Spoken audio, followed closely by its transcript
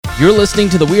You're listening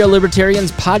to the We Are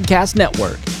Libertarians Podcast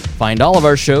Network. Find all of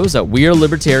our shows at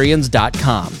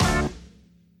wearelibertarians.com.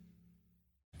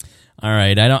 All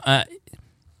right, all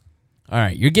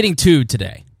right, you're getting two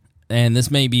today, and this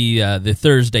may be the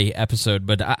Thursday episode,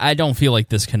 but I don't feel like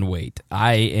this can wait.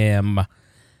 I am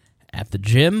at the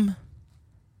gym,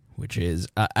 which is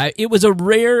it was a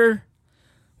rare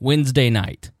Wednesday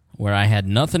night where I had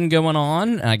nothing going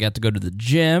on, and I got to go to the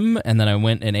gym, and then I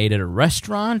went and ate at a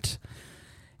restaurant.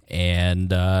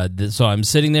 And so I'm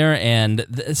sitting there, and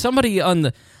somebody on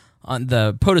the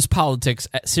POTUS Politics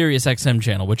Sirius XM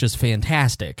channel, which is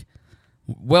fantastic,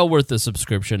 well worth the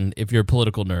subscription if you're a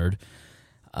political nerd,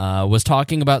 was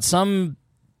talking about some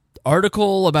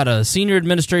article about a senior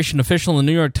administration official in the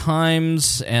New York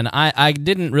Times, and I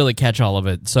didn't really catch all of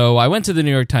it, so I went to the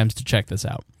New York Times to check this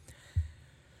out.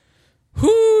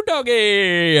 Whoo,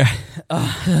 doggy!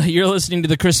 You're listening to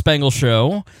The Chris Spangle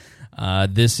Show.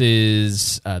 This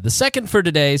is the second for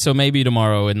today, so maybe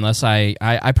tomorrow, unless I'm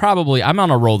on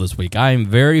a roll this week. I'm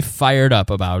very fired up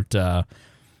about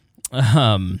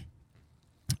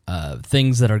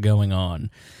things that are going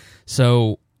on.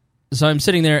 So I'm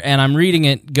sitting there, and I'm reading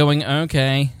it, going,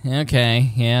 okay,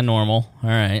 yeah, normal, all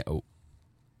right.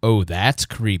 Oh, that's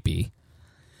creepy.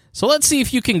 So let's see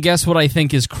if you can guess what I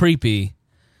think is creepy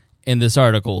in this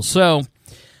article. So,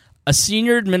 a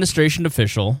senior administration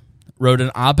official wrote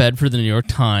an op-ed for the New York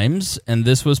Times, and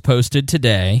this was posted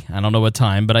today. I don't know what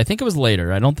time, but I think it was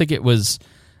later. I don't think it was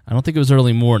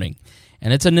early morning.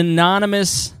 And it's an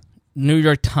anonymous New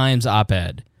York Times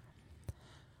op-ed,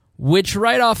 which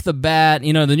right off the bat,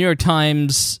 the New York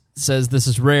Times says this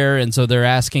is rare, and so they're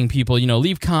asking people,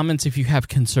 leave comments if you have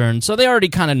concerns. So they already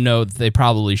kind of know that they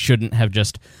probably shouldn't have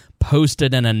just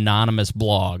posted an anonymous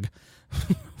blog,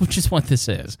 which is what this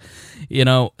is.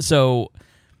 So...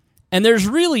 And there's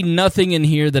really nothing in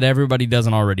here that everybody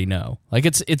doesn't already know. Like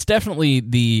it's definitely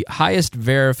the highest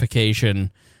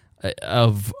verification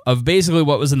of basically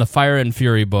what was in the Fire and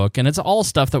Fury book, and it's all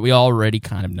stuff that we already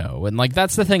kind of know. And like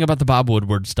that's the thing about the Bob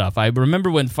Woodward stuff. I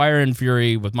remember when Fire and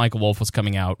Fury with Michael Wolff was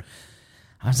coming out,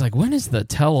 I was like, when is the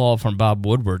tell-all from Bob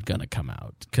Woodward going to come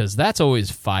out? Because that's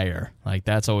always fire. Like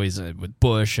that's always with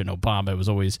Bush and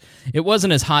Obama. It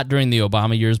wasn't as hot during the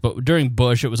Obama years, but during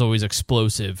Bush it was always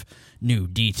explosive new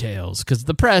details, because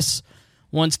the press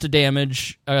wants to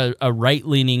damage a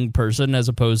right-leaning person as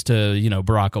opposed to,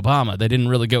 Barack Obama. They didn't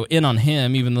really go in on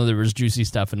him, even though there was juicy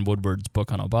stuff in Woodward's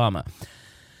book on Obama.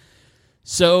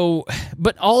 So,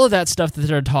 but all of that stuff that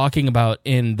they're talking about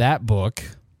in that book,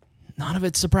 none of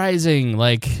it's surprising.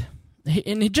 Like,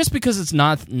 and just because it's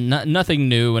nothing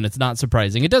new and it's not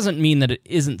surprising, it doesn't mean that it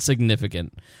isn't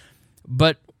significant.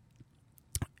 But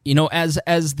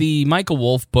as the Michael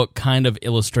Wolff book kind of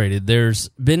illustrated, there's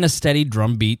been a steady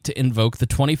drumbeat to invoke the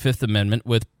 25th Amendment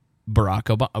with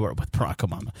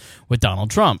with Donald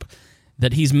Trump,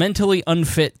 that he's mentally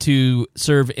unfit to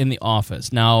serve in the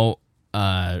office. Now,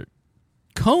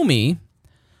 Comey,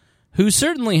 who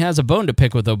certainly has a bone to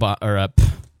pick with Obama,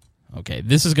 okay,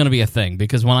 this is going to be a thing,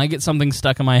 because when I get something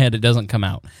stuck in my head, it doesn't come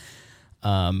out.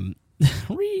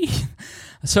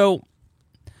 So,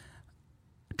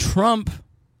 Trump...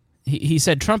 He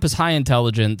said Trump is high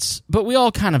intelligence, but we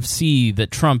all kind of see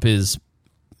that Trump is...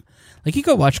 Like, you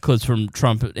go watch clips from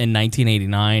Trump in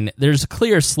 1989, there's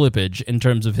clear slippage in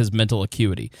terms of his mental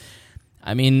acuity.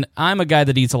 I mean, I'm a guy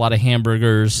that eats a lot of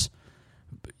hamburgers,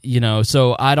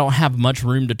 so I don't have much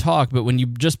room to talk, but when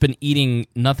you've just been eating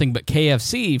nothing but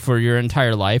KFC for your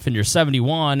entire life, and you're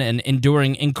 71 and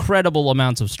enduring incredible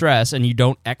amounts of stress, and you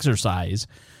don't exercise,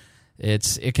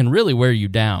 it can really wear you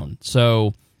down.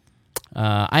 So...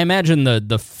 I imagine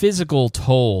the physical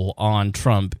toll on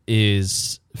Trump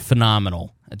is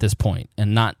phenomenal at this point,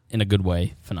 and not in a good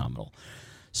way phenomenal.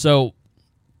 So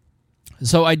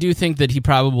I do think that he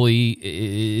probably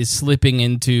is slipping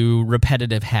into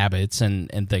repetitive habits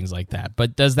and things like that.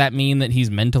 But does that mean that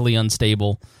he's mentally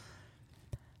unstable?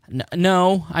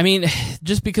 No. I mean,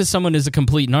 just because someone is a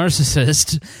complete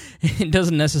narcissist, it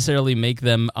doesn't necessarily make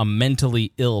them a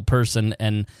mentally ill person,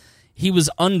 and... He was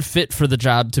unfit for the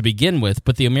job to begin with,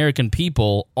 but the American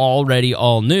people already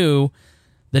all knew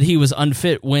that he was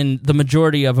unfit when the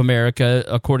majority of America,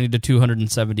 according to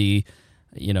 270,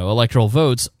 electoral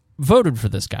votes, voted for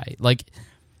this guy. Like,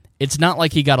 it's not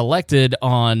like he got elected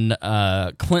on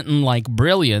Clinton-like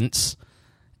brilliance,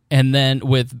 and then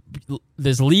with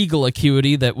this legal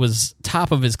acuity that was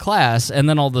top of his class, and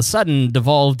then all of a sudden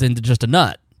devolved into just a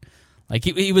nut. Like,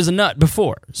 he was a nut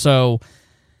before, so...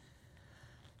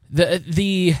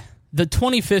 The the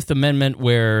 25th Amendment,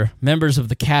 where members of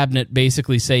the cabinet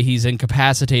basically say he's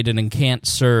incapacitated and can't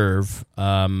serve,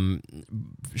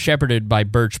 shepherded by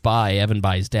Birch Bayh, Evan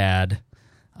Bayh's dad,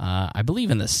 I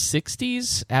believe in the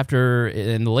 60s,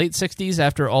 in the late 60s,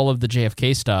 after all of the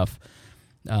JFK stuff,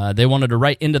 they wanted to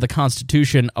write into the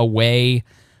Constitution a way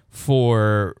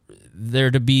for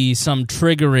there to be some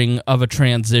triggering of a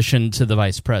transition to the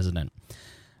vice president.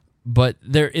 But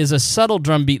there is a subtle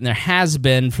drumbeat, and there has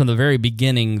been from the very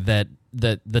beginning, that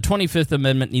the 25th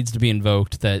Amendment needs to be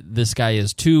invoked, that this guy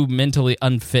is too mentally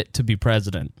unfit to be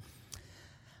president.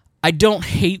 I don't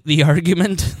hate the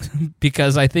argument,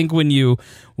 because I think when you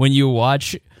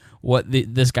watch what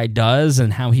this guy does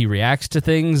and how he reacts to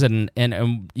things, and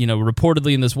you know,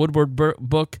 reportedly in this Woodward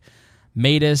book,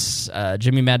 Mattis,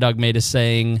 Jimmy Mad Dog Mattis,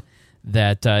 saying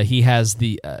that he has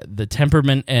the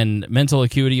temperament and mental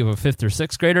acuity of a 5th or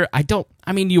 6th grader.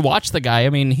 I mean, you watch the guy.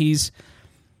 I mean, he's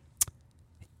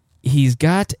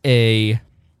definitely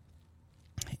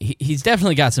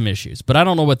got some issues, but I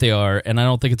don't know what they are, and I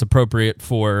don't think it's appropriate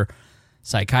for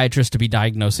psychiatrists to be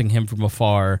diagnosing him from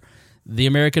afar. The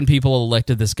American people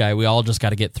elected this guy. We all just got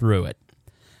to get through it.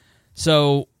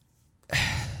 So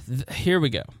here we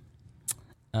go.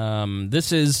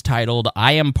 This is titled,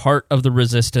 "I Am Part of the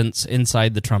Resistance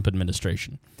Inside the Trump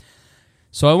Administration."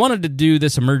 So I wanted to do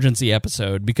this emergency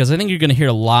episode because I think you're going to hear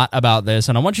a lot about this,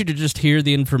 and I want you to just hear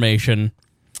the information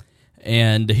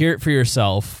and hear it for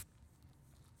yourself.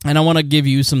 And I want to give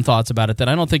you some thoughts about it that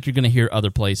I don't think you're going to hear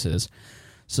other places.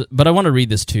 But I want to read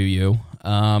this to you.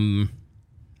 The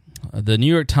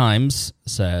New York Times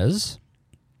says,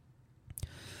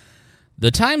 "The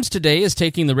Times today is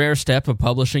taking the rare step of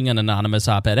publishing an anonymous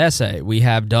op-ed essay. We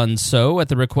have done so at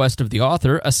the request of the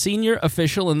author, a senior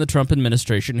official in the Trump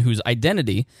administration whose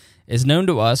identity is known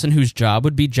to us and whose job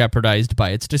would be jeopardized by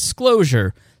its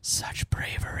disclosure. Such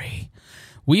bravery.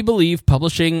 We believe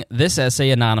publishing this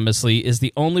essay anonymously is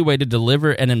the only way to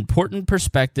deliver an important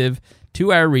perspective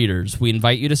to our readers. We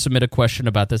invite you to submit a question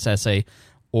about this essay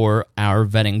or our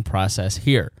vetting process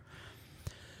here."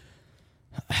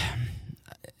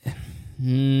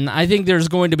 I think there's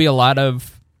going to be a lot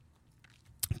of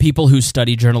people who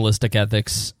study journalistic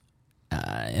ethics,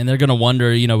 and they're going to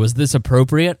wonder, you know, was this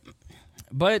appropriate?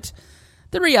 But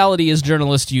the reality is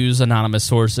journalists use anonymous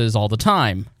sources all the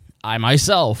time. I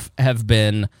myself have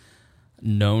been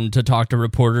known to talk to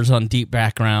reporters on Deep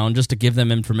Background just to give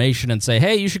them information and say,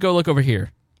 hey, you should go look over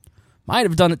here. Might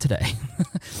have done it today.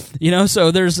 You know, so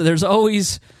there's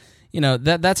always... You know,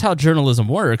 that's how journalism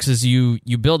works, is you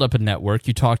build up a network,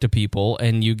 you talk to people,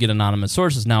 and you get anonymous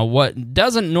sources. Now, what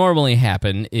doesn't normally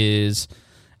happen is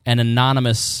an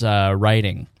anonymous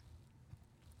writing.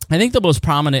 I think the most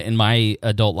prominent in my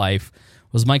adult life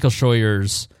was Michael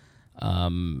Scheuer's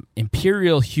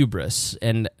Imperial Hubris.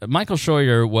 And Michael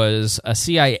Scheuer was a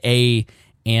CIA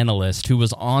analyst who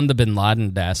was on the bin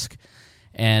Laden desk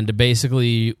and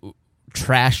basically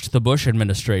trashed the Bush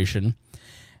administration.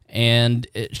 And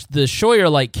the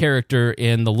Scheuer-like character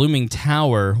in The Looming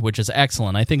Tower, which is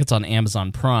excellent, I think it's on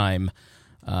Amazon Prime,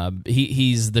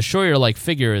 he's the Scheuer-like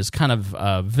figure is kind of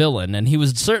a villain, and he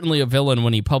was certainly a villain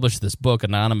when he published this book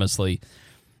anonymously,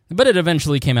 but it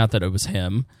eventually came out that it was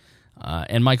him.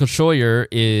 And Michael Scheuer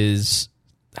is,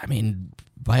 I mean,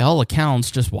 by all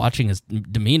accounts, just watching his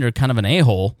demeanor, kind of an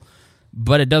a-hole,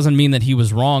 but it doesn't mean that he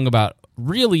was wrong about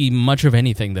really much of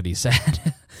anything that he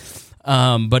said.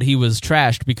 But he was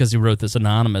trashed because he wrote this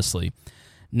anonymously.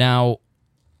 Now,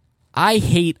 I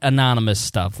hate anonymous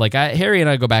stuff. Like, Harry and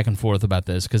I go back and forth about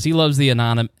this because he loves the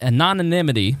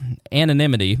anonymity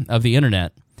of the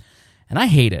internet, and I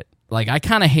hate it. Like, I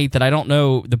kind of hate that I don't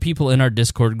know the people in our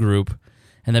Discord group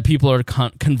and that people are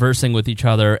conversing with each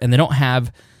other, and they don't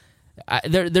have...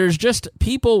 there's just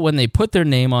people, when they put their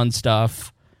name on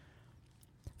stuff...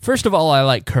 First of all, I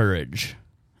like courage.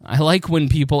 I like when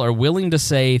people are willing to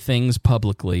say things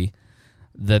publicly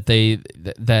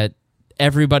that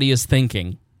everybody is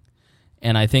thinking,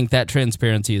 and I think that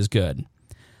transparency is good.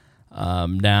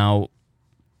 Now,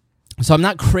 so I'm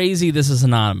not crazy this is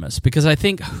anonymous, because I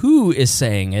think who is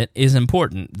saying it is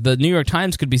important. The New York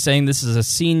Times could be saying this is a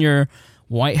senior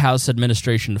White House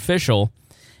administration official,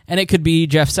 and it could be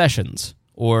Jeff Sessions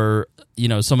or, you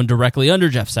know, someone directly under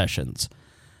Jeff Sessions.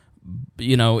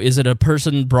 You know, is it a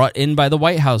person brought in by the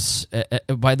White House,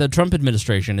 by the Trump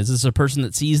administration? Is this a person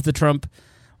that sees the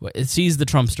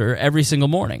Trumpster every single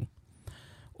morning?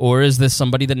 Or is this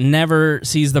somebody that never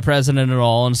sees the president at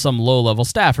all and some low-level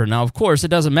staffer? Now, of course, it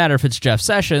doesn't matter if it's Jeff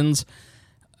Sessions.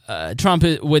 Trump,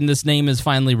 when this name is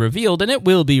finally revealed, and it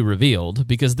will be revealed,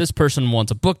 because this person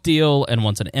wants a book deal and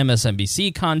wants an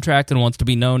MSNBC contract and wants to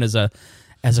be known as a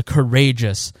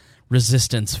courageous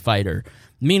resistance fighter.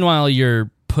 Meanwhile,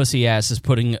 your pussy ass is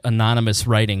putting anonymous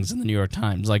writings in the New York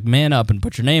Times, like man up and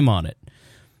put your name on it,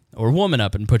 or woman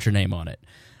up and put your name on it.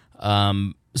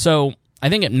 So I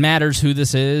think it matters who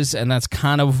this is, and that's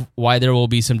kind of why there will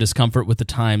be some discomfort with the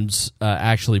Times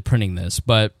actually printing this.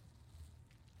 But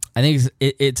I think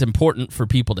it's important for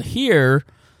people to hear,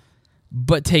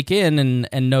 but take in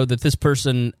and know that this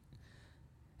person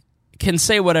can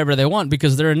say whatever they want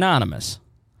because they're anonymous.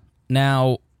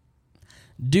 Now,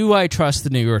 do I trust the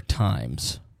New York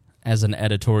Times as an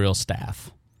editorial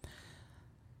staff?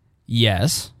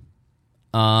 Yes.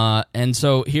 And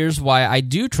so here's why I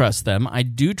do trust them. I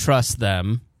do trust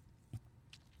them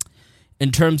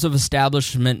in terms of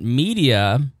establishment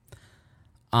media.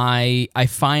 I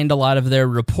find a lot of their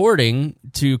reporting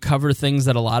to cover things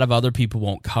that a lot of other people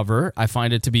won't cover. I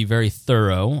find it to be very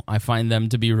thorough. I find them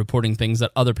to be reporting things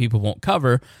that other people won't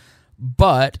cover,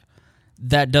 but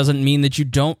that doesn't mean that you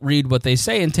don't read what they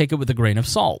say and take it with a grain of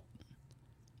salt.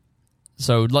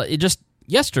 So just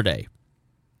yesterday,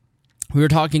 we were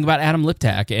talking about Adam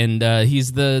Liptak, and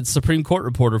he's the Supreme Court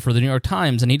reporter for the New York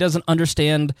Times, and he doesn't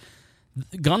understand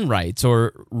gun rights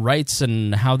or rights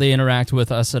and how they interact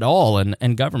with us at all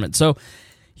and government. So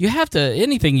you have to,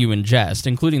 anything you ingest,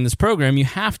 including this program, you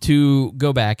have to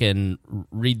go back and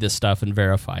read this stuff and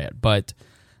verify it. But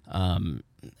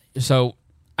so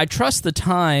I trust the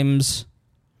Times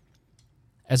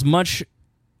as much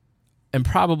and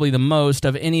probably the most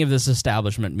of any of this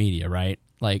establishment media, right?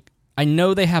 Like, I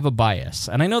know they have a bias,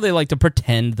 and I know they like to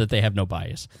pretend that they have no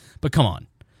bias, but come on.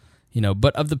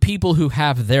 But of the people who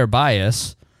have their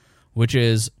bias, which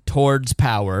is towards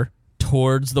power,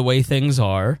 towards the way things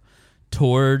are,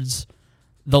 towards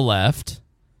the left,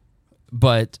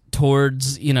 but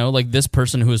towards, like this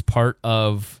person who is part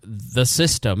of the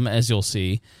system, as you'll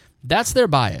see, that's their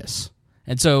bias.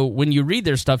 And so when you read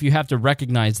their stuff, you have to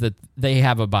recognize that they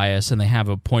have a bias and they have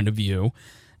a point of view,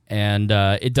 and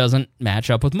it doesn't match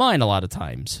up with mine a lot of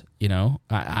times.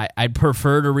 I'd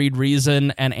prefer to read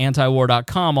Reason and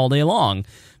antiwar.com all day long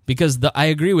because I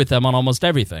agree with them on almost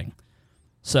everything.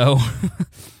 So,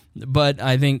 but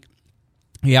I think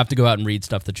you have to go out and read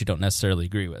stuff that you don't necessarily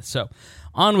agree with. So,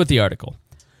 on with the article.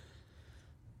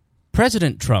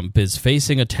 President Trump is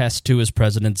facing a test to his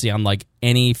presidency unlike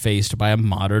any faced by a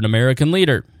modern American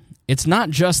leader. It's not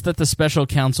just that the special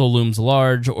counsel looms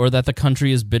large or that the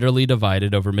country is bitterly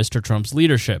divided over Mr. Trump's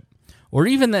leadership, or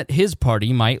even that his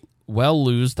party might well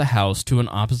lose the House to an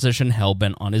opposition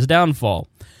hell-bent on his downfall.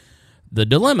 The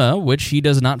dilemma, which he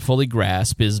does not fully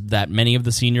grasp, is that many of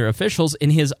the senior officials in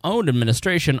his own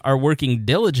administration are working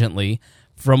diligently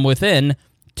from within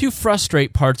to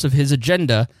frustrate parts of his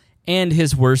agenda and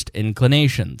his worst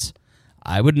inclinations.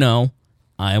 I would know.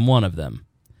 I am one of them.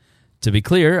 To be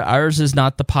clear, ours is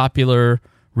not the popular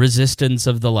resistance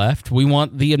of the left. We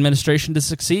want the administration to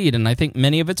succeed, and I think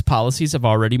many of its policies have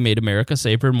already made America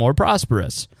safer and more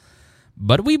prosperous.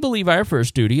 But we believe our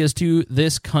first duty is to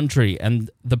this country, and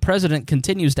the president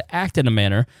continues to act in a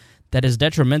manner that is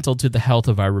detrimental to the health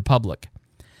of our republic.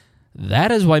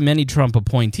 That is why many Trump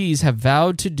appointees have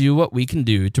vowed to do what we can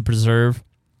do to preserve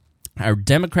our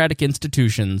democratic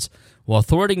institutions while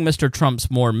thwarting Mr. Trump's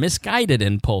more misguided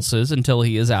impulses until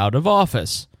he is out of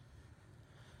office.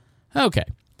 Okay.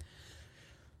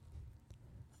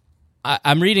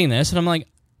 I'm reading this, and I'm like,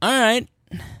 all right,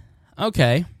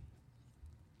 okay.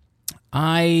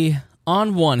 I,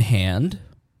 on one hand,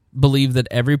 believe that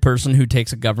every person who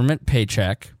takes a government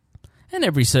paycheck, and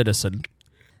every citizen,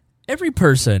 every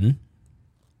person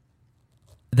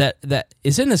that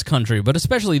is in this country, but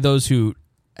especially those who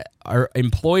are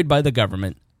employed by the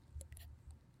government,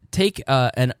 take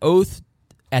an oath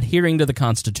adhering to the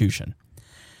Constitution.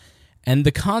 And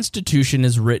the Constitution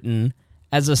is written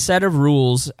as a set of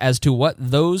rules as to what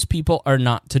those people are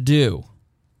not to do.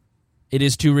 It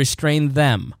is to restrain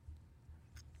them.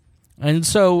 And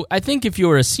so I think if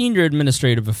you're a senior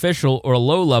administrative official or a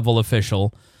low-level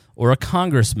official or a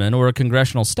congressman or a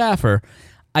congressional staffer,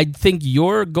 I think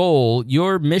your goal,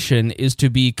 your mission is to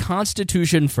be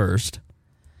Constitution first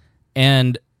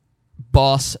and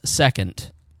boss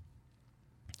second.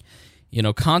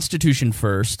 Constitution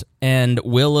first and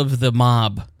will of the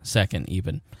mob second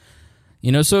even.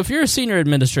 So if you're a senior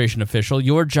administration official,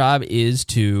 your job is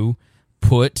to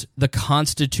put the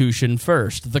Constitution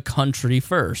first, the country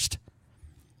first.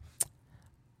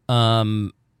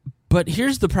 But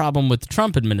here's the problem with the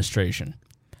Trump administration.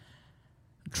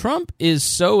 Trump is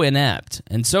so inept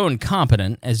and so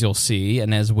incompetent, as you'll see,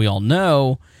 and as we all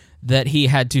know, that he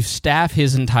had to staff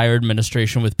his entire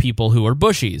administration with people who are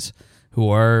bushies, who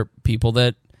are people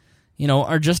that,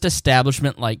 are just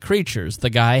establishment-like creatures. The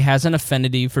guy has an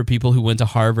affinity for people who went to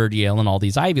Harvard, Yale, and all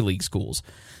these Ivy League schools.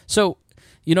 So,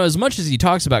 as much as he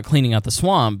talks about cleaning out the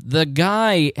swamp, the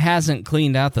guy hasn't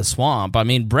cleaned out the swamp. I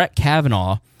mean, Brett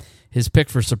Kavanaugh, his pick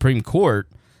for Supreme Court,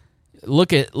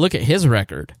 look at his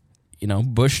record.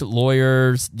 Bush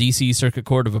lawyers, D.C. Circuit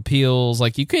Court of Appeals.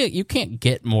 Like, you can't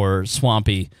get more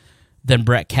swampy than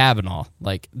Brett Kavanaugh.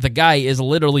 Like, the guy is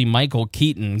literally Michael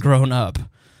Keaton grown up.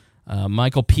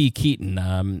 Michael P. Keaton.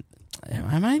 Am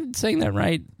I saying that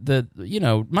right?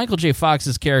 Michael J.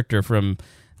 Fox's character from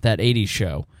that 80s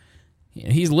show.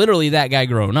 He's literally that guy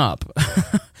grown up.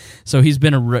 So he's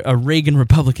been a Reagan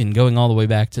Republican going all the way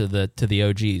back to the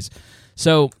OGs.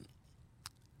 So,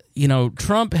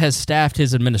 Trump has staffed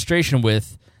his administration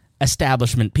with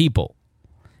establishment people.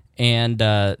 And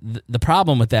the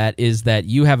problem with that is that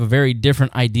you have a very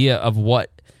different idea of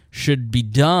what should be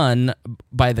done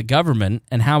by the government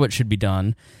and how it should be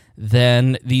done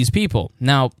than these people.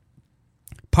 Now,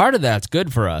 part of that's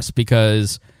good for us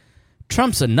because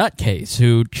Trump's a nutcase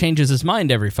who changes his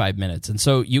mind every 5 minutes. And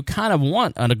so you kind of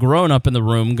want a grown-up in the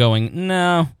room going,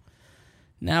 no,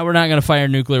 we're not going to fire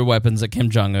nuclear weapons at Kim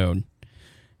Jong-un.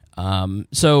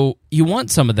 So you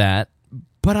want some of that,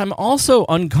 but I'm also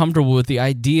uncomfortable with the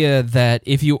idea that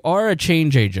if you are a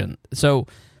change agent, so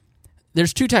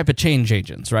there's two types of change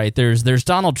agents, right? There's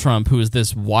Donald Trump, who is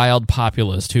this wild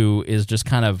populist who is just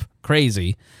kind of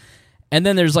crazy, and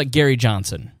then there's like Gary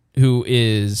Johnson, who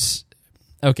is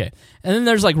okay, and then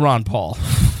there's like Ron Paul,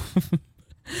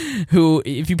 who,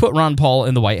 if you put Ron Paul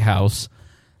in the White House,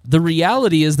 the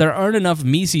reality is there aren't enough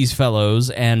Mises Fellows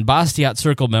and Bastiat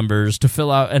Circle members to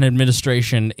fill out an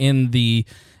administration in the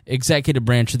executive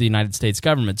branch of the United States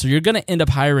government. So you're going to end up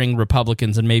hiring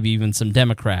Republicans and maybe even some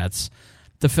Democrats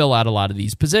to fill out a lot of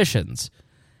these positions.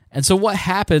 And so what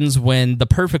happens when the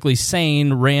perfectly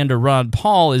sane Rand or Ron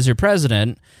Paul is your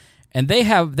president and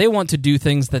they want to do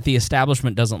things that the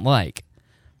establishment doesn't like?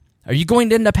 Are you going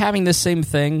to end up having this same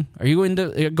thing? Are you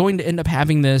going to end up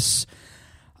having this,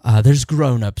 there's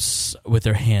grown-ups with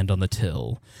their hand on the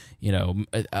till?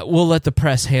 We'll let the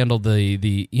press handle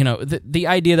the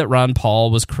idea that Ron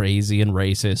Paul was crazy and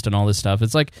racist and all this stuff.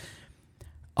 It's like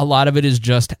a lot of it is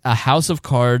just a house of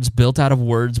cards built out of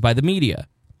words by the media.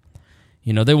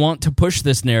 They want to push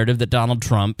this narrative that Donald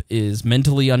Trump is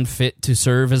mentally unfit to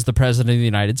serve as the president of the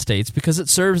United States because it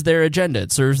serves their agenda.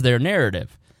 It serves their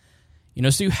narrative.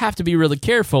 So you have to be really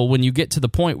careful when you get to the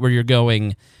point where you're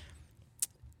going,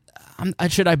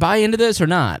 should I buy into this or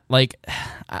not? Like,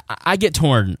 I get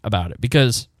torn about it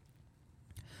because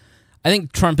I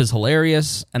think Trump is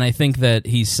hilarious, and I think that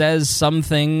he says some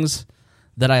things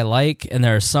that I like, and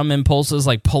there are some impulses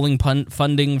like pulling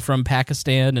funding from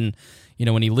Pakistan, and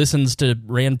when he listens to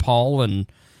Rand Paul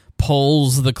and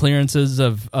pulls the clearances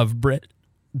of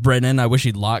Brennan. I wish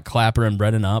he'd lock Clapper and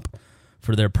Brennan up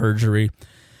for their perjury.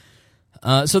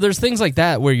 So there's things like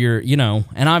that where you're,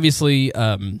 and obviously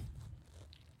a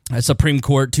Supreme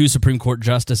Court, 2 Supreme Court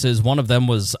justices, one of them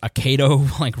was a Cato,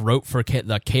 wrote for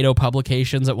the Cato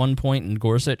publications at one point in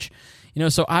Gorsuch.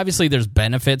 So obviously there's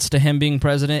benefits to him being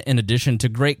president in addition to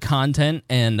great content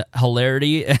and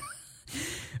hilarity,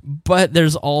 but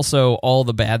there's also all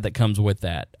the bad that comes with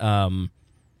that. So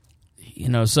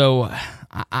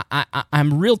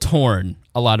I'm real torn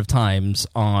a lot of times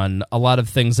on a lot of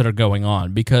things that are going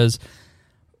on because,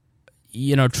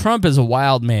 Trump is a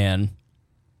wild man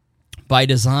by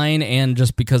design and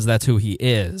just because that's who he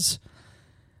is.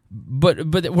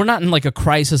 But we're not in like a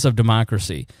crisis of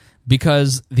democracy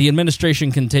because the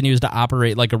administration continues to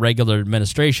operate like a regular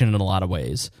administration in a lot of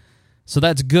ways. So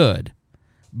that's good.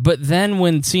 But then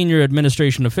when senior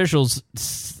administration officials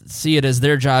see it as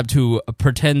their job to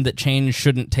pretend that change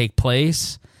shouldn't take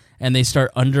place and they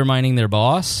start undermining their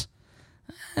boss,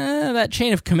 that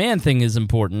chain of command thing is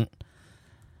important.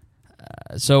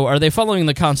 So are they following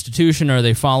the Constitution or are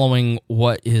they following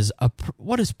what is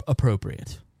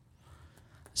appropriate?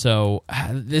 So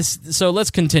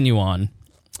let's continue on.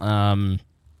 The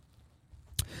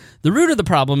root of the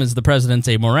problem is the president's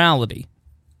amorality.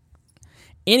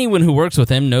 Anyone who works with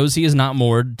him knows he is not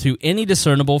moored to any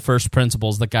discernible first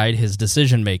principles that guide his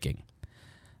decision-making.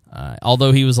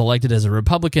 Although he was elected as a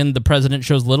Republican, the president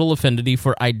shows little affinity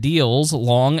for ideals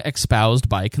long espoused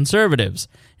by conservatives.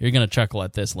 You're going to chuckle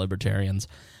at this, libertarians.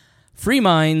 Free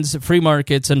minds, free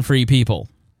markets, and free people.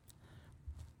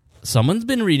 Someone's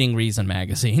been reading Reason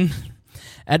magazine.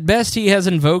 At best, he has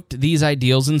invoked these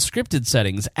ideals in scripted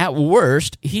settings. At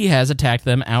worst, he has attacked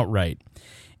them outright.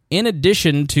 In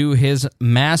addition to his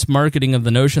mass marketing of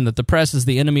the notion that the press is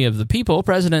the enemy of the people,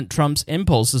 President Trump's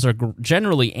impulses are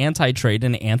generally anti-trade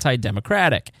and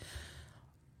anti-democratic.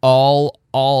 All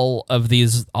all of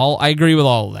these. I agree with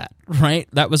all of that, right?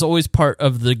 That was always part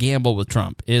of the gamble with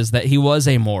Trump, is that he was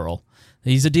amoral.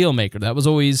 He's a deal maker. That was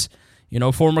always,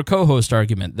 former co-host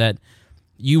argument that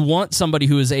you want somebody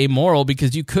who is amoral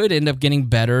because you could end up getting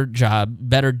better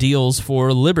deals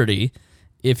for liberty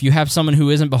if you have someone who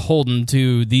isn't beholden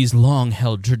to these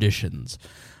long-held traditions.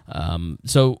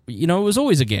 So, it was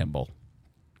always a gamble.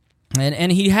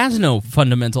 And he has no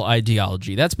fundamental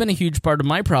ideology. That's been a huge part of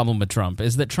my problem with Trump,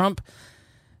 is that Trump,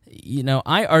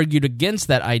 I argued against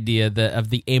that idea of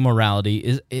the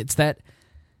amorality. It's that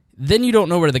then you don't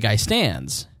know where the guy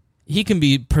stands. He can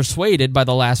be persuaded by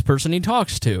the last person he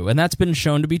talks to, and that's been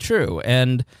shown to be true.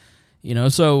 And,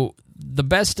 so the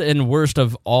best and worst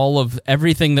of all of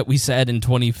everything that we said in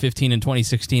 2015 and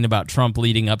 2016 about Trump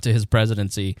leading up to his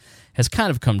presidency has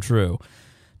kind of come true.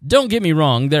 Don't get me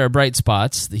wrong, there are bright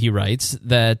spots, he writes,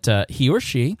 that he or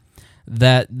she,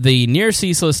 that the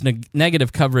near-ceaseless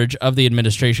negative coverage of the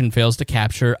administration fails to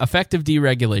capture effective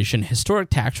deregulation, historic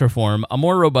tax reform, a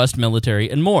more robust military,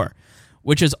 and more,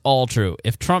 which is all true.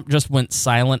 If Trump just went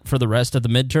silent for the rest of the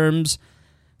midterms,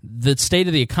 the state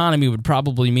of the economy would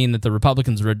probably mean that the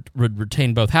Republicans would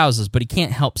retain both houses, but he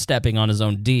can't help stepping on his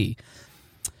own D.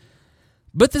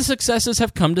 But the successes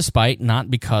have come despite,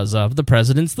 not because of, the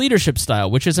president's leadership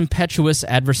style, which is impetuous,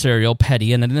 adversarial,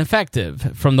 petty, and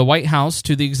ineffective. From the White House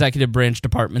to the executive branch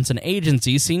departments and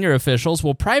agencies, senior officials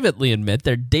will privately admit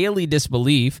their daily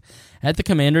disbelief at the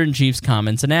commander-in-chief's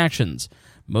comments and actions.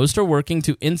 Most are working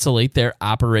to insulate their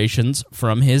operations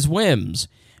from his whims.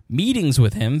 Meetings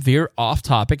with him veer off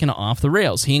topic and off the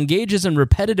rails. He engages in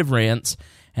repetitive rants,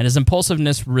 and his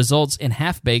impulsiveness results in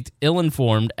half-baked,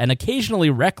 ill-informed, and occasionally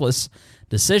reckless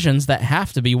decisions that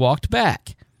have to be walked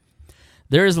back.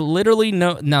 There is literally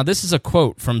no... Now, this is a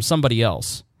quote from somebody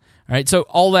else. All right, so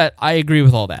all that, I agree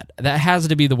with all that. That has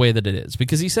to be the way that it is,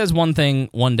 because he says one thing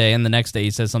one day, and the next day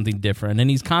he says something different, and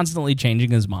he's constantly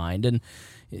changing his mind, and,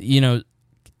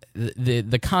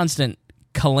 the constant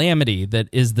calamity that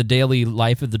is the daily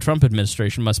life of the Trump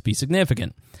administration must be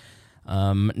significant.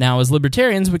 Now, as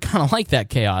libertarians, we kind of like that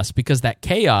chaos, because that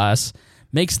chaos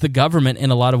makes the government, in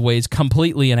a lot of ways,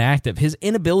 completely inactive. His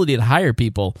inability to hire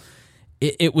people,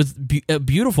 it was a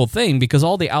beautiful thing, because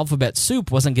all the alphabet soup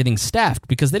wasn't getting staffed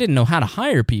because they didn't know how to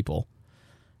hire people.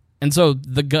 And so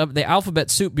the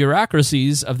alphabet soup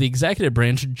bureaucracies of the executive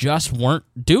branch just weren't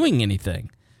doing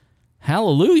anything.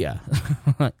 Hallelujah.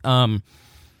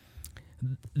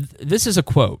 This is a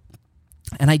quote,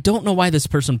 and I don't know why this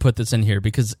person put this in here,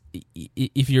 because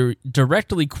if you're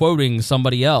directly quoting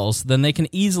somebody else, then they can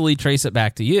easily trace it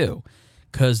back to you,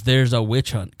 because there's a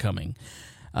witch hunt coming.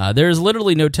 There is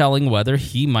literally no telling whether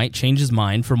he might change his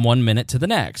mind from 1 minute to the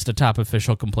next, a top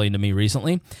official complained to me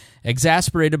recently,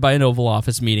 exasperated by an Oval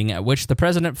Office meeting at which the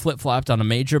president flip-flopped on a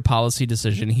major policy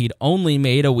decision he'd only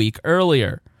made a week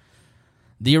earlier.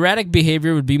 The erratic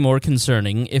behavior would be more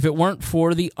concerning if it weren't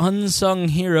for the unsung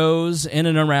heroes in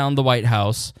and around the White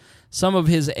House. Some of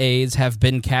his aides have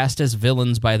been cast as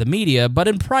villains by the media, but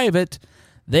in private,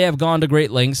 they have gone to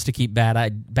great lengths to keep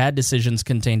bad decisions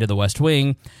contained to the West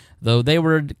Wing, though they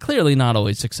were clearly not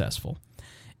always successful.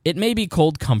 It may be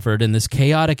cold comfort in this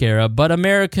chaotic era, but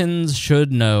Americans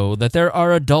should know that there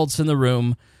are adults in the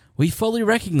room. We fully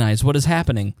recognize what is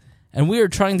happening, and we are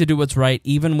trying to do what's right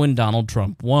even when Donald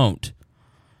Trump won't.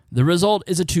 The result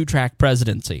is a two-track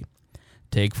presidency.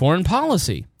 Take foreign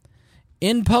policy.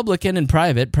 In public and in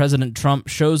private, President Trump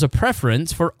shows a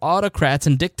preference for autocrats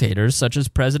and dictators such as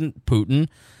President Putin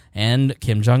and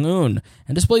Kim Jong-un,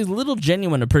 and displays little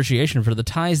genuine appreciation for the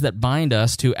ties that bind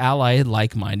us to allied,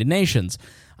 like-minded nations.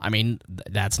 I mean,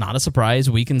 that's not a surprise.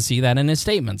 We can see that in his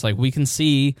statements. Like, we can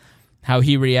see how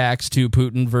he reacts to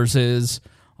Putin versus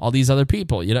all these other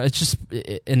people. It's just,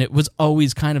 and it was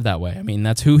always kind of that way. I mean,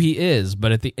 that's who he is.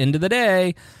 But at the end of the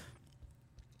day,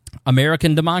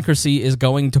 American democracy is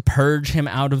going to purge him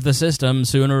out of the system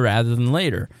sooner rather than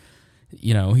later.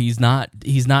 He's not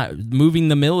moving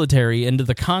the military into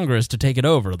the Congress to take it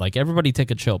over. Like, everybody take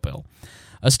a chill pill.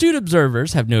 Astute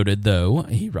observers have noted, though,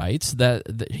 he writes,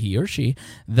 that he or she,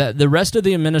 that the rest of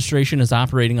the administration is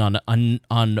operating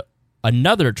on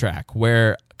another track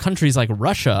where countries like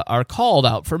Russia are called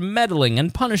out for meddling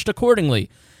and punished accordingly,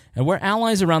 and where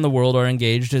allies around the world are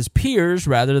engaged as peers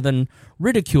rather than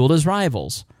ridiculed as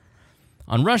rivals.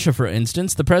 On Russia, for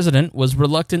instance, the president was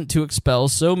reluctant to expel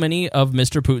so many of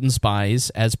Mr. Putin's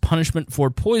spies as punishment for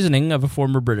poisoning of a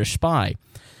former British spy.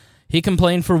 He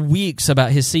complained for weeks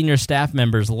about his senior staff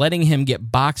members letting him get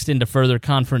boxed into further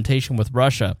confrontation with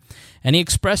Russia, and he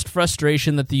expressed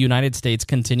frustration that the United States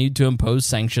continued to impose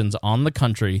sanctions on the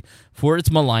country for its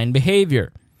malign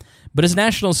behavior. But his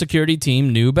national security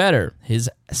team knew better.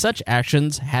 Such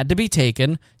actions had to be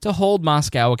taken to hold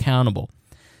Moscow accountable.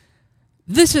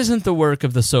 This isn't the work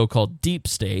of the so-called deep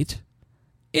state.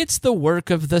 It's the work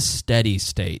of the steady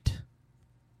state.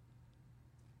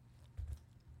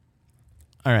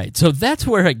 All right, so that's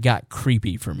where it got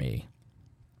creepy for me.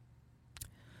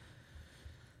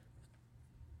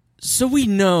 So we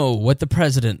know what the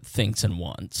president thinks and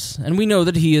wants, and we know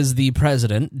that he is the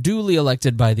president, duly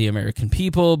elected by the American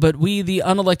people, but we, the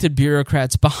unelected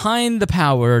bureaucrats behind the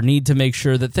power, need to make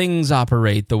sure that things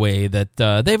operate the way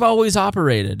that they've always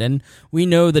operated, and we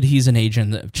know that he's an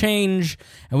agent of change,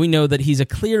 and we know that he's a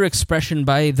clear expression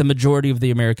by the majority of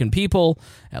the American people,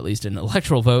 at least in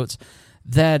electoral votes,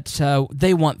 that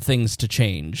they want things to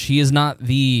change. He is not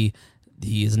the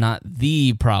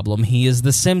problem. He is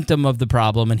the symptom of the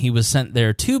problem, and he was sent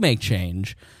there to make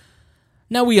change.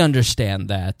 Now, we understand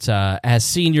that as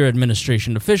senior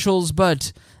administration officials,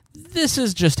 but this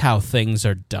is just how things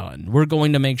are done. We're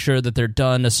going to make sure that they're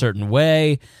done a certain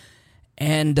way,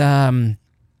 and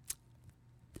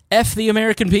F the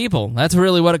American people. That's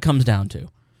really what it comes down to.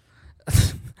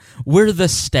 We're the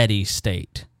steady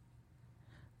state.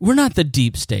 We're not the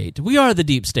deep state. We are the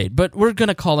deep state, but we're going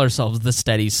to call ourselves the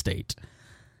steady state.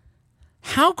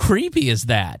 How creepy is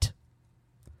that?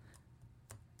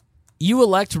 You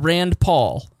elect Rand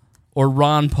Paul or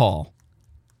Ron Paul.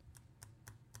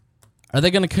 Are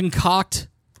they going to concoct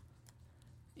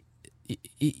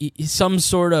some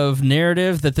sort of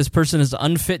narrative that this person is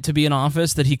unfit to be in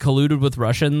office, that he colluded with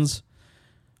Russians,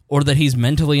 or that he's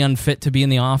mentally unfit to be in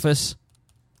the office,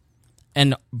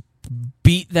 and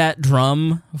beat that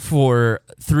drum for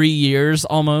 3 years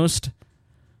almost?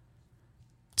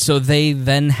 So they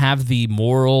then have the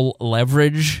moral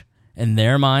leverage in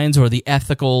their minds, or the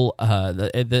ethical,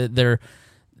 their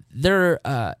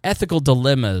ethical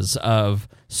dilemmas of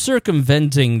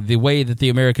circumventing the way that the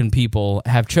American people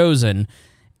have chosen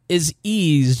is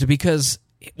eased because,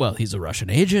 well, he's a Russian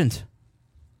agent.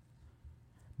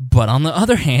 But on the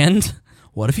other hand,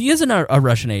 what if he isn't a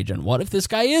Russian agent? What if this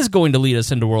guy is going to lead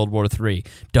us into World War III?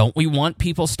 Don't we want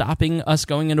people stopping us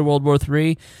going into World War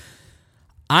III?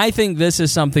 I think this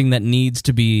is something that needs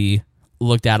to be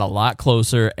looked at a lot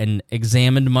closer and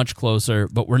examined much closer,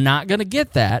 but we're not going to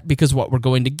get that because what we're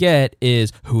going to get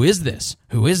is, who is this?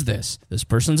 Who is this? This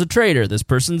person's a traitor. This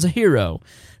person's a hero.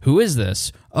 Who is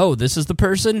this? Oh, this is the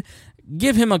person?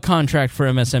 Give him a contract for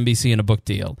MSNBC and a book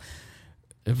deal.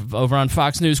 Over on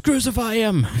Fox News, crucify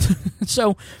him.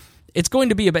 So it's going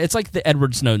to be about, it's like the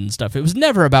Edward Snowden stuff. It was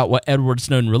never about what Edward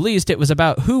Snowden released. It was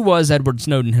about who was Edward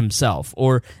Snowden himself,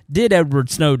 or did Edward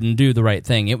Snowden do the right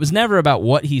thing? It was never about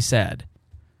what he said.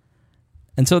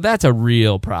 And so that's a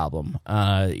real problem.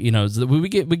 We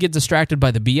get distracted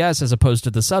by the BS as opposed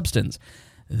to the substance.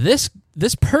 This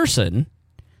person,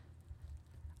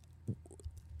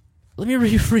 let me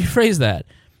rephrase that.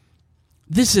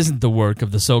 This isn't the work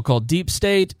of the so-called deep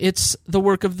state. It's the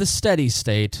work of the steady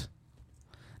state.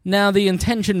 Now, the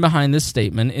intention behind this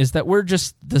statement is that we're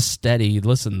just the steady.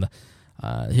 Listen,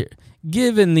 here.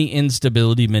 Given the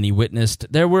instability many witnessed,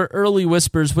 there were early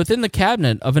whispers within the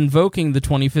cabinet of invoking the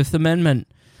 25th Amendment,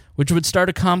 which would start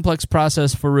a complex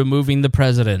process for removing the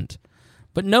president.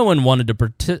 But no one wanted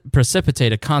to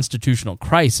precipitate a constitutional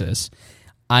crisis,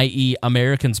 i.e.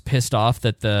 Americans pissed off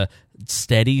that the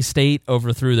steady state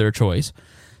overthrew their choice.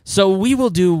 So we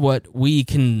will do what we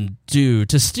can do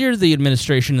to steer the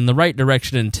administration in the right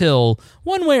direction until,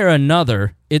 one way or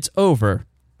another, it's over.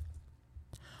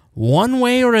 One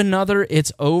way or another,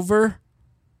 it's over?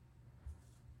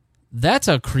 That's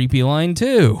a creepy line,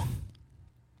 too.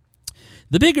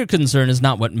 The bigger concern is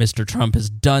not what Mr. Trump has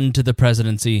done to the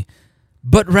presidency,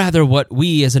 but rather what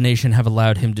we as a nation have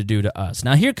allowed him to do to us.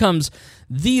 Now, here comes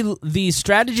the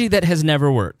strategy that has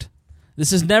never worked.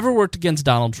 This has never worked against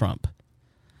Donald Trump.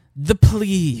 The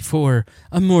plea for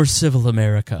a more civil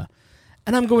America.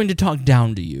 And I'm going to talk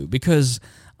down to you because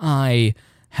I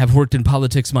have worked in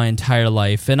politics my entire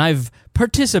life, and I've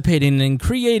participated in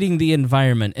creating the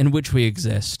environment in which we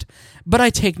exist. But I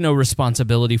take no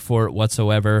responsibility for it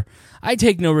whatsoever. I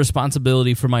take no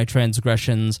responsibility for my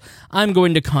transgressions. I'm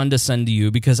going to condescend to you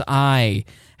because I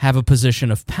have a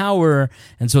position of power,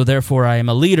 and so therefore I am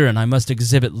a leader, and I must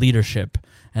exhibit leadership,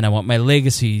 and I want my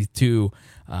legacy to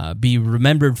be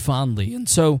remembered fondly. And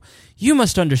so you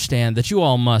must understand that you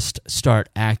all must start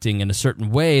acting in a certain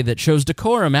way that shows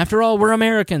decorum. After all, we're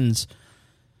Americans.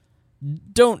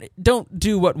 Don't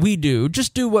do what we do.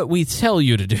 Just do what we tell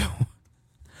you to do.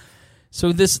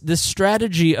 So this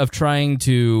strategy of trying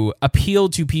to appeal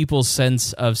to people's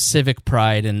sense of civic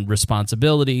pride and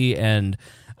responsibility and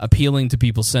appealing to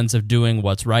people's sense of doing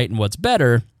what's right and what's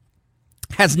better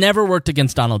has never worked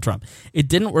against Donald Trump. It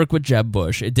didn't work with Jeb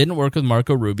Bush. It didn't work with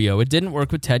Marco Rubio. It didn't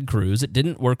work with Ted Cruz. It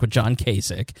didn't work with John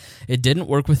Kasich. It didn't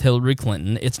work with Hillary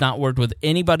Clinton. It's not worked with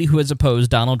anybody who has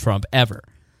opposed Donald Trump ever.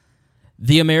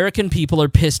 The American people are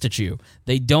pissed at you.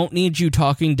 They don't need you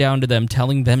talking down to them,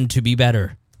 telling them to be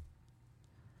better.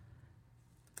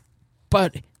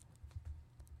 But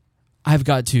I've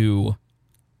got to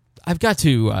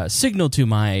signal to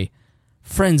my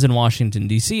friends in Washington,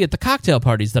 D.C. at the cocktail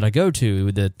parties that I go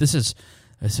to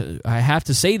that I have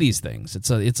to say these things.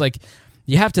 It's like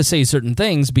you have to say certain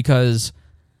things because,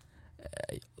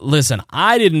 listen,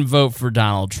 I didn't vote for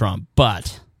Donald Trump,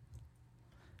 but,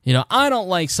 I don't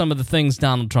like some of the things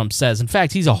Donald Trump says. In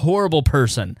fact, he's a horrible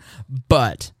person,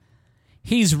 but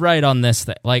he's right on this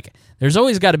thing. Like, there's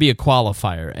always got to be a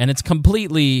qualifier, and it's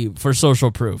completely for social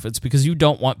proof. It's because you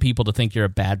don't want people to think you're a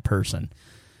bad person.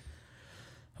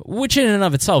 Which in and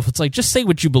of itself, it's like, just say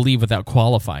what you believe without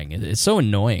qualifying it. It's so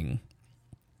annoying.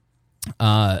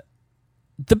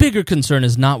 The bigger concern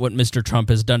is not what Mr. Trump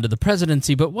has done to the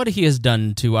presidency, but what he has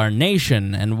done to our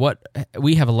nation and what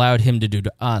we have allowed him to do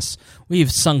to us. We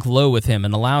have sunk low with him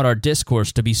and allowed our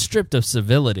discourse to be stripped of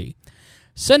civility.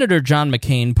 Senator John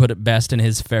McCain put it best in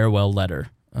his farewell letter.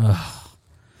 Ugh.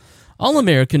 All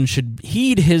Americans should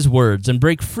heed his words and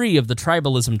break free of the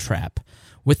tribalism trap,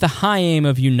 with the high aim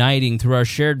of uniting through our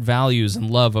shared values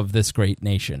and love of this great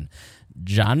nation.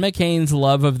 John McCain's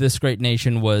love of this great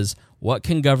nation was, what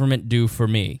can government do for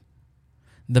me?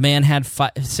 The man had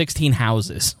 16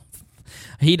 houses.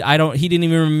 He didn't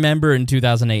even remember in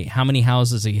 2008 how many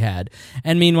houses he had.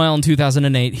 And meanwhile, in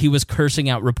 2008, he was cursing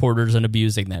out reporters and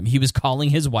abusing them. He was calling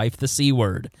his wife the C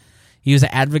word. He was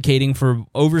advocating for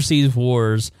overseas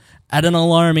wars at an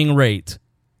alarming rate.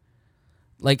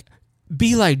 Like,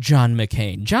 be like John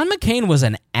McCain. John McCain was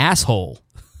an asshole.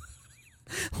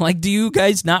 Like, do you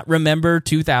guys not remember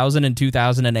 2000 and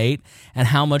 2008 and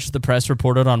how much the press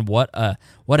reported on what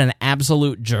an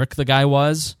absolute jerk the guy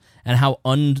was and how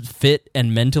unfit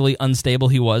and mentally unstable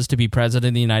he was to be president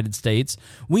of the United States?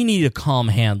 We need a calm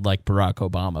hand like Barack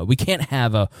Obama. We can't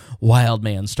have a wild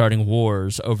man starting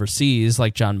wars overseas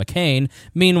like John McCain.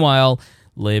 Meanwhile,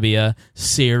 Libya,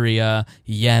 Syria,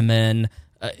 Yemen,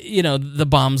 the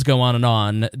bombs go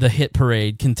on. The hit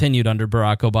parade continued under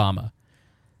Barack Obama.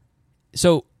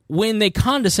 So when they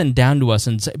condescend down to us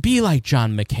and say, be like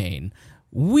John McCain,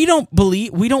 we don't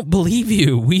believe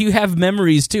you. We have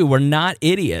memories too. We're not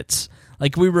idiots.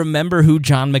 Like, we remember who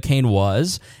John McCain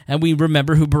was, and we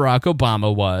remember who Barack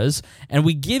Obama was, and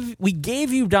we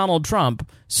gave you Donald Trump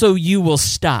so you will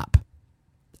stop.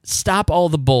 Stop all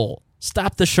the bull.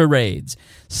 Stop the charades.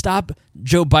 Stop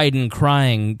Joe Biden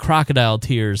crying crocodile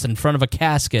tears in front of a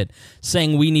casket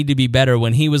saying we need to be better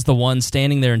when he was the one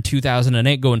standing there in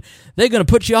 2008 going, they're going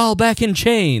to put you all back in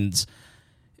chains,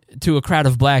 to a crowd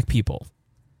of black people.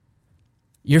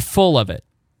 You're full of it.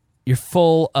 You're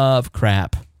full of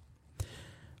crap.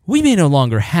 We may no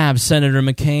longer have Senator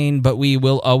McCain, but we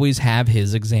will always have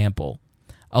his example.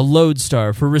 A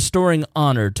lodestar for restoring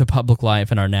honor to public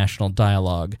life in our national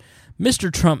dialogue.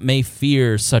 Mr. Trump may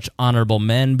fear such honorable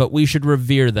men, but we should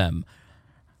revere them.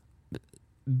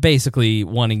 Basically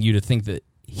wanting you to think that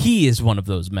he is one of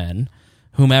those men,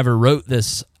 whomever wrote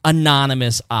this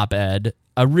anonymous op-ed,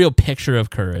 a real picture of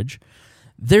courage.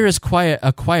 There is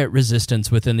a quiet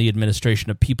resistance within the administration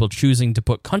of people choosing to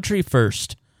put country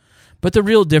first, but the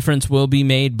real difference will be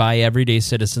made by everyday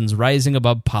citizens rising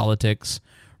above politics,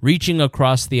 reaching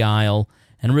across the aisle,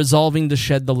 and resolving to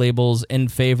shed the labels in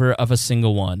favor of a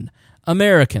single one: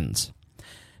 Americans.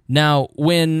 Now,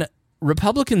 when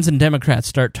Republicans and Democrats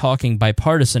start talking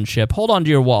bipartisanship, hold on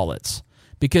to your wallets,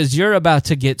 because you're about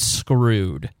to get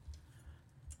screwed.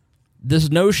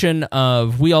 This notion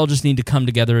of we all just need to come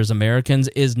together as Americans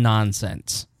is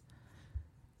nonsense.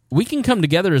 We can come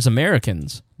together as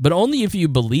Americans, but only if you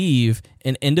believe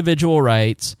in individual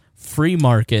rights, free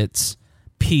markets,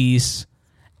 peace,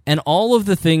 and all of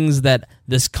the things that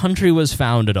this country was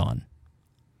founded on.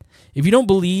 If you don't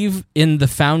believe in the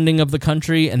founding of the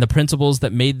country and the principles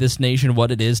that made this nation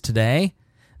what it is today,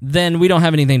 then we don't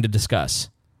have anything to discuss,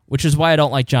 which is why I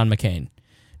don't like John McCain.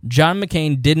 John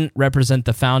McCain didn't represent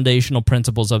the foundational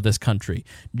principles of this country.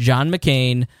 John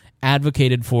McCain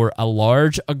advocated for a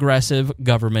large, aggressive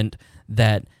government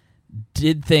that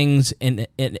did things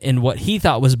in what he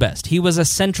thought was best. He was a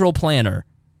central planner.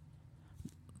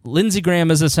 Lindsey Graham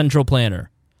is a central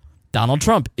planner. Donald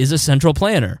Trump is a central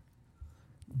planner.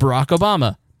 Barack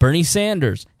Obama, Bernie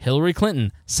Sanders, Hillary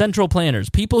Clinton, central planners.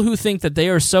 People who think that they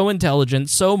are so intelligent,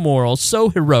 so moral, so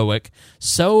heroic,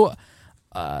 so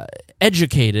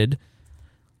educated,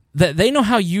 that they know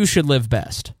how you should live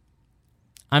best.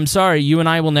 I'm sorry, you and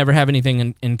I will never have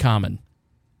anything in common.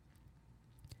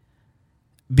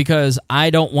 Because I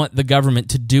don't want the government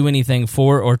to do anything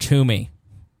for or to me.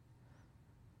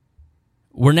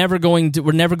 We're never going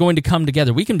to come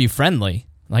together. We can be friendly.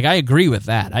 Like, I agree with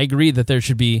that. I agree that there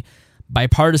should be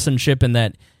bipartisanship and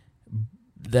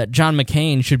that John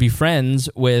McCain should be friends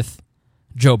with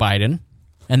Joe Biden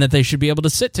and that they should be able to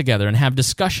sit together and have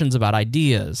discussions about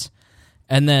ideas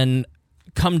and then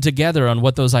come together on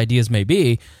what those ideas may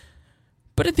be.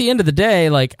 But at the end of the day,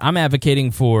 like, I'm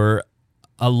advocating for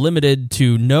a limited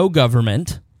to no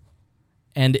government,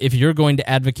 and if you're going to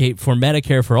advocate for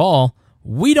Medicare for all,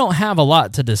 we don't have a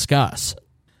lot to discuss.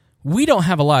 Like,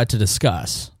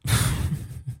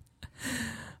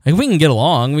 we can get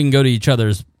along. We can go to each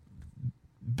other's,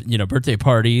 birthday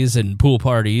parties and pool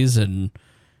parties and,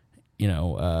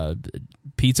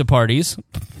 pizza parties.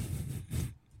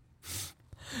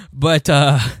 But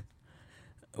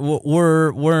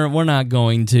we're not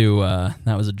going to.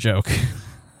 That was a joke.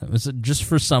 It was just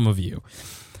for some of you.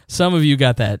 Some of you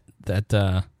got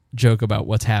that joke about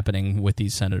what's happening with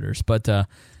these senators. But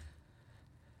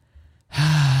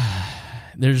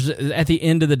there's, at the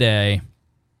end of the day,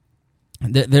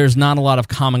 there's not a lot of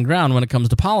common ground when it comes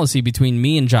to policy between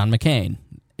me and John McCain.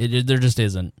 There just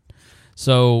isn't.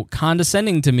 So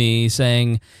condescending to me,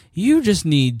 saying, you just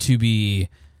need to be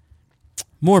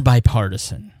more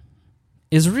bipartisan,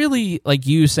 is really like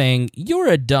you saying, you're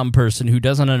a dumb person who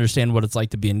doesn't understand what it's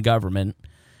like to be in government,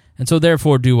 and so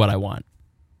therefore do what I want.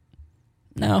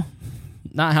 No,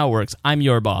 not how it works. I'm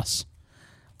your boss.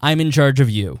 I'm in charge of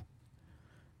you.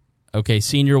 Okay,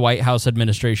 senior White House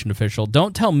administration official,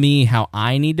 don't tell me how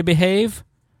I need to behave.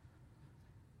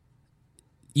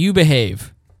 You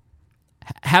behave.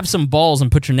 Have some balls and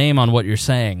put your name on what you're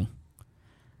saying.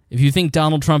 If you think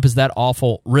Donald Trump is that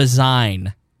awful,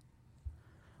 resign.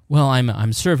 Well,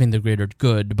 I'm serving the greater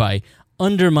good by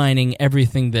undermining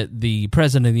everything that the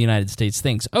President of the United States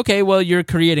thinks. Okay, well, you're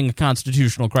creating a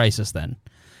constitutional crisis then.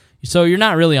 So you're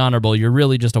not really honorable. You're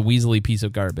really just a weaselly piece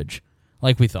of garbage,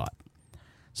 like we thought.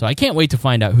 So I can't wait to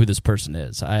find out who this person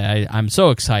is. I'm so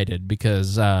excited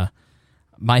because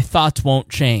my thoughts won't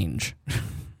change.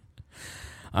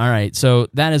 All right, so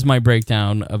that is my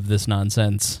breakdown of this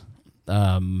nonsense.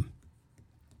 I'm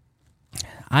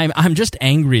just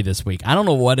angry this week. I don't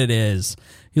know what it is.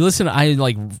 You listen,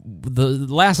 the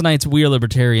last night's We Are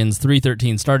Libertarians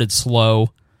 313 started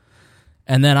slow,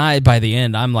 and then by the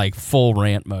end, I'm like full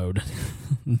rant mode.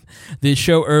 The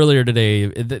show earlier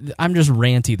today, I'm just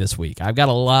ranty this week. I've got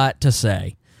a lot to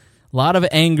say. A lot of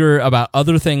anger about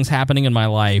other things happening in my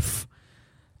life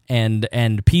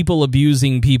and people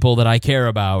abusing people that I care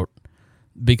about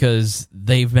because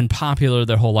they've been popular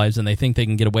their whole lives and they think they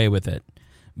can get away with it.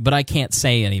 But I can't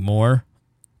say anymore.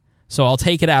 So I'll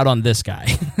take it out on this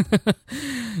guy.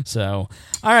 So,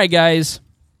 all right, guys.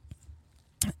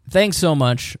 Thanks so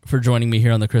much for joining me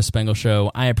here on the Chris Spangle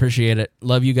Show. I appreciate it.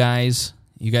 Love you guys.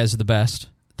 You guys are the best.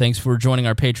 Thanks for joining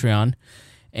our Patreon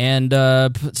and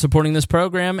supporting this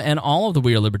program and all of the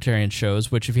We Are Libertarian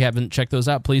shows, which if you haven't checked those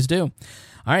out, please do.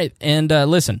 All right, and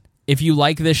listen, if you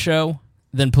like this show,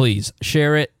 then please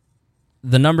share it.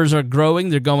 The numbers are growing.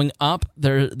 They're going up.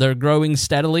 They're growing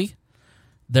steadily.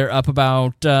 They're up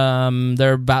about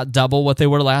they're about double what they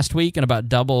were last week, and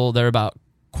they're about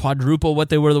quadruple what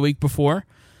they were the week before.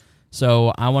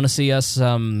 So I want to see us.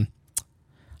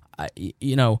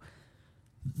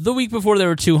 The week before there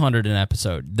were 200 an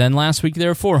episode. Then last week there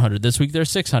were 400. This week there are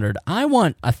 600. I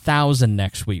want 1,000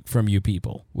 next week from you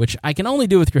people, which I can only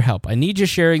do with your help. I need you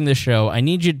sharing this show. I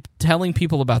need you telling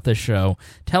people about this show,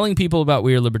 telling people about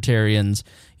We Are Libertarians.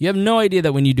 You have no idea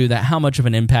that when you do that, how much of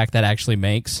an impact that actually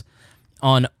makes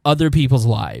on other people's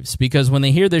lives. Because when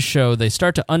they hear this show, they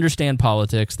start to understand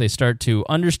politics. They start to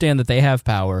understand that they have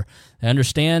power. They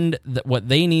understand what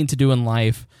they need to do in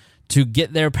life to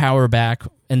get their power back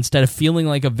instead of feeling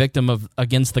like a victim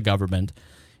against the government.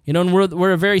 And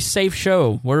we're a very safe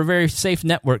show. We're a very safe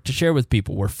network to share with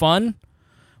people. We're fun.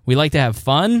 We like to have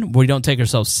fun. We don't take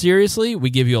ourselves seriously. We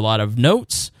give you a lot of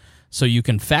notes so you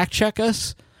can fact check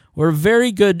us. We're a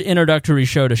very good introductory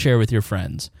show to share with your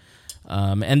friends.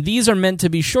 And these are meant to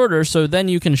be shorter so then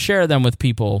you can share them with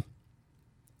people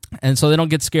and so they don't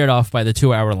get scared off by the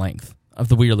 2-hour length of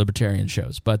the We Are Libertarian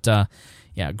shows. But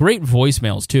yeah, great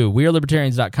voicemails, too.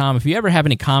 WeareLibertarians.com. If you ever have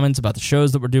any comments about the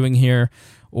shows that we're doing here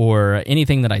or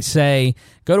anything that I say,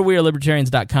 go to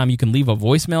WeareLibertarians.com. You can leave a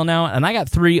voicemail now. And I got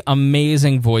 3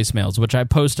 amazing voicemails, which I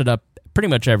posted up pretty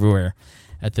much everywhere.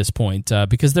 at this point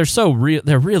because they're so real.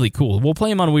 They're really cool. We'll play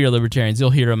them on We Are Libertarians.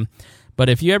 You'll hear them. But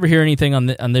if you ever hear anything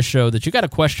on this show that you got a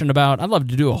question about, I'd love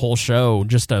to do a whole show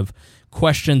just of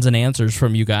questions and answers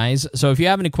from you guys. So if you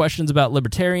have any questions about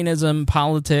libertarianism,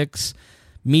 politics,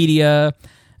 media,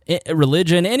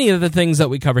 religion, any of the things that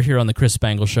we cover here on the Chris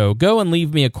Spangle Show, go and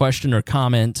leave me a question or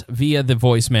comment via the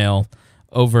voicemail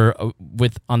over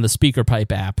on the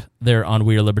SpeakerPipe app there on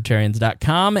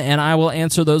WeAreLibertarians.com, and I will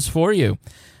answer those for you.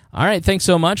 All right, thanks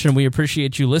so much, and we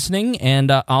appreciate you listening,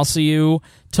 and I'll see you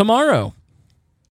tomorrow.